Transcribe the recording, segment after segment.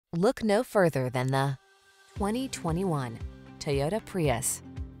Look no further than the 2021 Toyota Prius.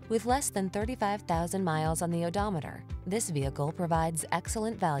 With less than 35,000 miles on the odometer, this vehicle provides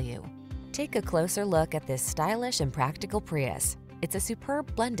excellent value. Take a closer look at this stylish and practical Prius. It's a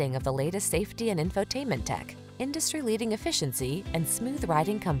superb blending of the latest safety and infotainment tech, industry-leading efficiency, and smooth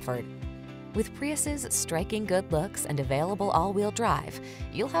riding comfort. With Prius's striking good looks and available all-wheel drive,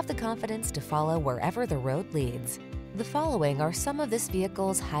 you'll have the confidence to follow wherever the road leads. The following are some of this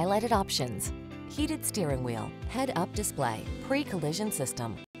vehicle's highlighted options: heated steering wheel, head-up display, pre-collision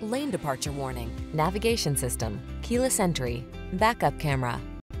system, lane departure warning, navigation system, keyless entry, backup camera,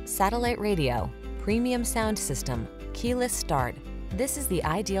 satellite radio, premium sound system, keyless start. This is the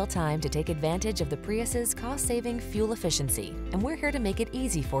ideal time to take advantage of the Prius's cost-saving fuel efficiency, and we're here to make it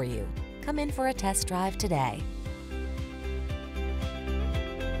easy for you. Come in for a test drive today.